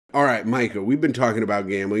All right, Myka, we've been talking about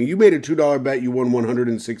gambling. You made a $2 bet, you won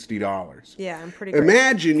 $160. Yeah, I'm pretty great.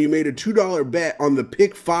 Imagine you made a $2 bet on the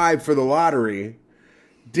pick 5 for the lottery,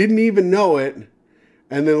 didn't even know it,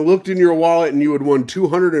 and then looked in your wallet and you had won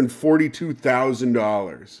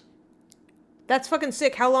 $242,000. That's fucking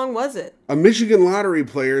sick. How long was it? A Michigan lottery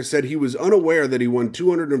player said he was unaware that he won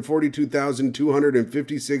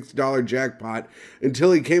 $242,256 jackpot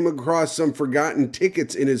until he came across some forgotten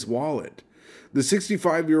tickets in his wallet. The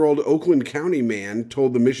 65-year-old Oakland County man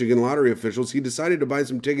told the Michigan lottery officials he decided to buy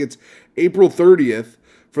some tickets April 30th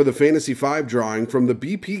for the Fantasy 5 drawing from the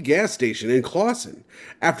BP gas station in Clawson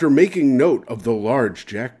after making note of the large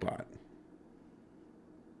jackpot.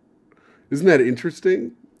 Isn't that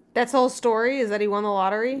interesting? That's the whole story, is that he won the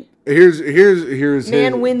lottery? Here's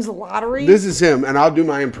Man him. wins lottery? This is him, and I'll do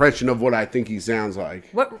my impression of what I think he sounds like.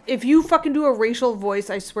 What if you fucking do a racial voice,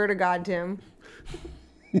 I swear to God, Tim.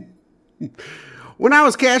 When I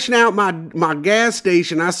was cashing out my gas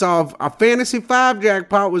station, I saw a Fantasy 5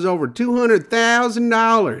 jackpot was over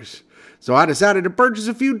 $200,000. So I decided to purchase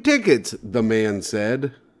a few tickets, the man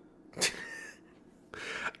said.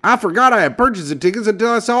 I forgot I had purchased the tickets until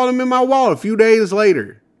I saw them in my wallet a few days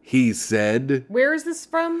later, he said. Where is this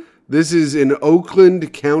from? This is in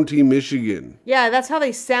Oakland County, Michigan. Yeah, that's how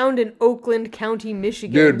they sound in Oakland County,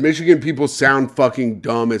 Michigan. Dude, Michigan people sound fucking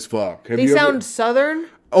dumb as fuck. They sound southern?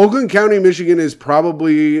 Oakland County, Michigan is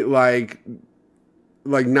probably like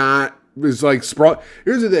not, it's like sprawl.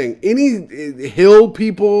 Here's the thing. Any hill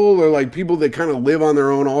people or like people that kind of live on their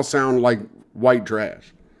own all sound like white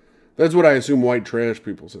trash. That's what I assume white trash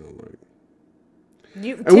people sound like.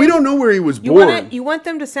 And we don't know where he was born. You want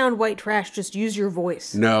them to sound white trash, just use your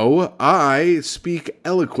voice. No, I speak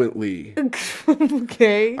eloquently.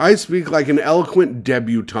 Okay. I speak like an eloquent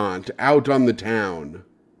debutante out on the town.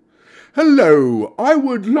 Hello, I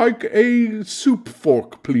would like a soup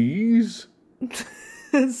fork, please.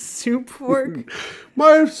 Soup fork?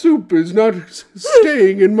 My soup is not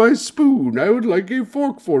staying in my spoon. I would like a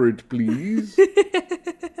fork for it, please.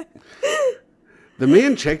 The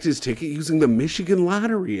man checked his ticket using the Michigan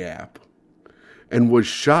Lottery app and was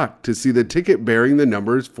shocked to see the ticket bearing the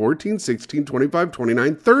numbers 14, 16, 25,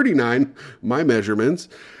 29, 39, my measurements,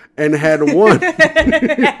 and had won.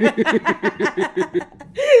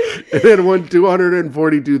 It had won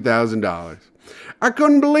 $242,000. I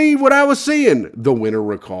couldn't believe what I was seeing, the winner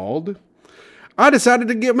recalled. I decided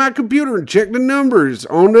to get my computer and check the numbers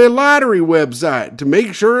on the lottery website to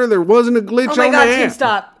make sure there wasn't a glitch on the app. Oh my God, Tim,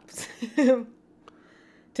 stop.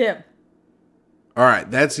 Tim. All right,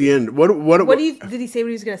 that's the end. Did he say what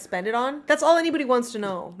he was going to spend it on? That's all anybody wants to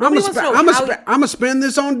know. I'm gonna spend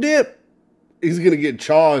this on dip. He's gonna get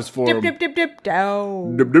chaws for him. Dip,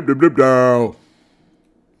 dow. Dip, dow.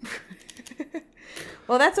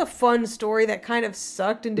 Well, that's a fun story that kind of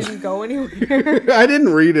sucked and didn't go anywhere. I didn't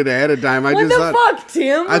read it ahead of time. What the fuck,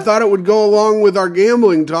 Tim? I thought it would go along with our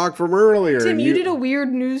gambling talk from earlier. Tim, you did a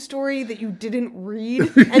weird news story that you didn't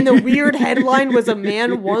read, and the weird headline was a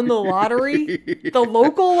man won the lottery? The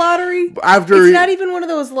local lottery? It's not even one of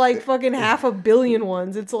those, like, fucking $500 million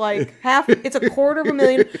ones. It's like it's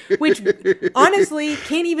 $250,000, which, honestly,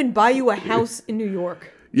 can't even buy you a house in New York.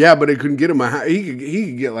 Yeah, but it couldn't get him a house. He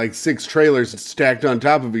could get like 6 trailers stacked on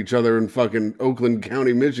top of each other in fucking Oakland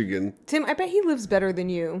County, Michigan. Tim, I bet he lives better than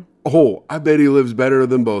you. Oh, I bet he lives better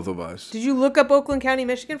than both of us. Did you look up Oakland County,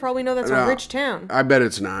 Michigan? For all we know, that's a rich town. I bet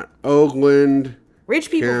it's not. Oakland Rich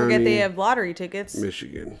people County, forget they have lottery tickets.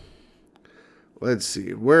 Michigan. Let's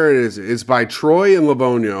see. Where is it? It's by Troy and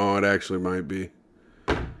Livonia. Oh, it actually might be.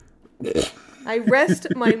 I rest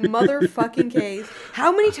my motherfucking case.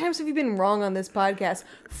 How many times have you been wrong on this podcast?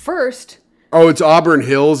 First. Oh, it's Auburn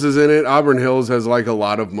Hills, isn't it? Auburn Hills has like a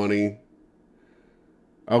lot of money.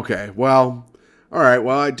 Okay, well, all right.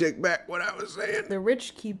 Well, I take back what I was saying. The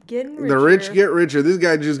rich keep getting richer. The rich get richer. This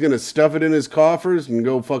guy's just going to stuff it in his coffers and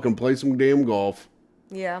go fucking play some damn golf.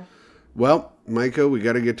 Yeah. Well, Myka, we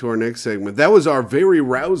got to get to our next segment. That was our very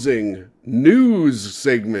rousing news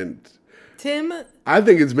segment. Tim, I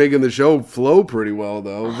think it's making the show flow pretty well,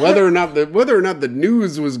 though. Whether or not the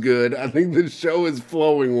news was good, I think the show is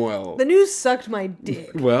flowing well. The news sucked my dick.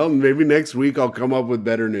 Well, maybe next week I'll come up with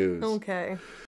better news. Okay.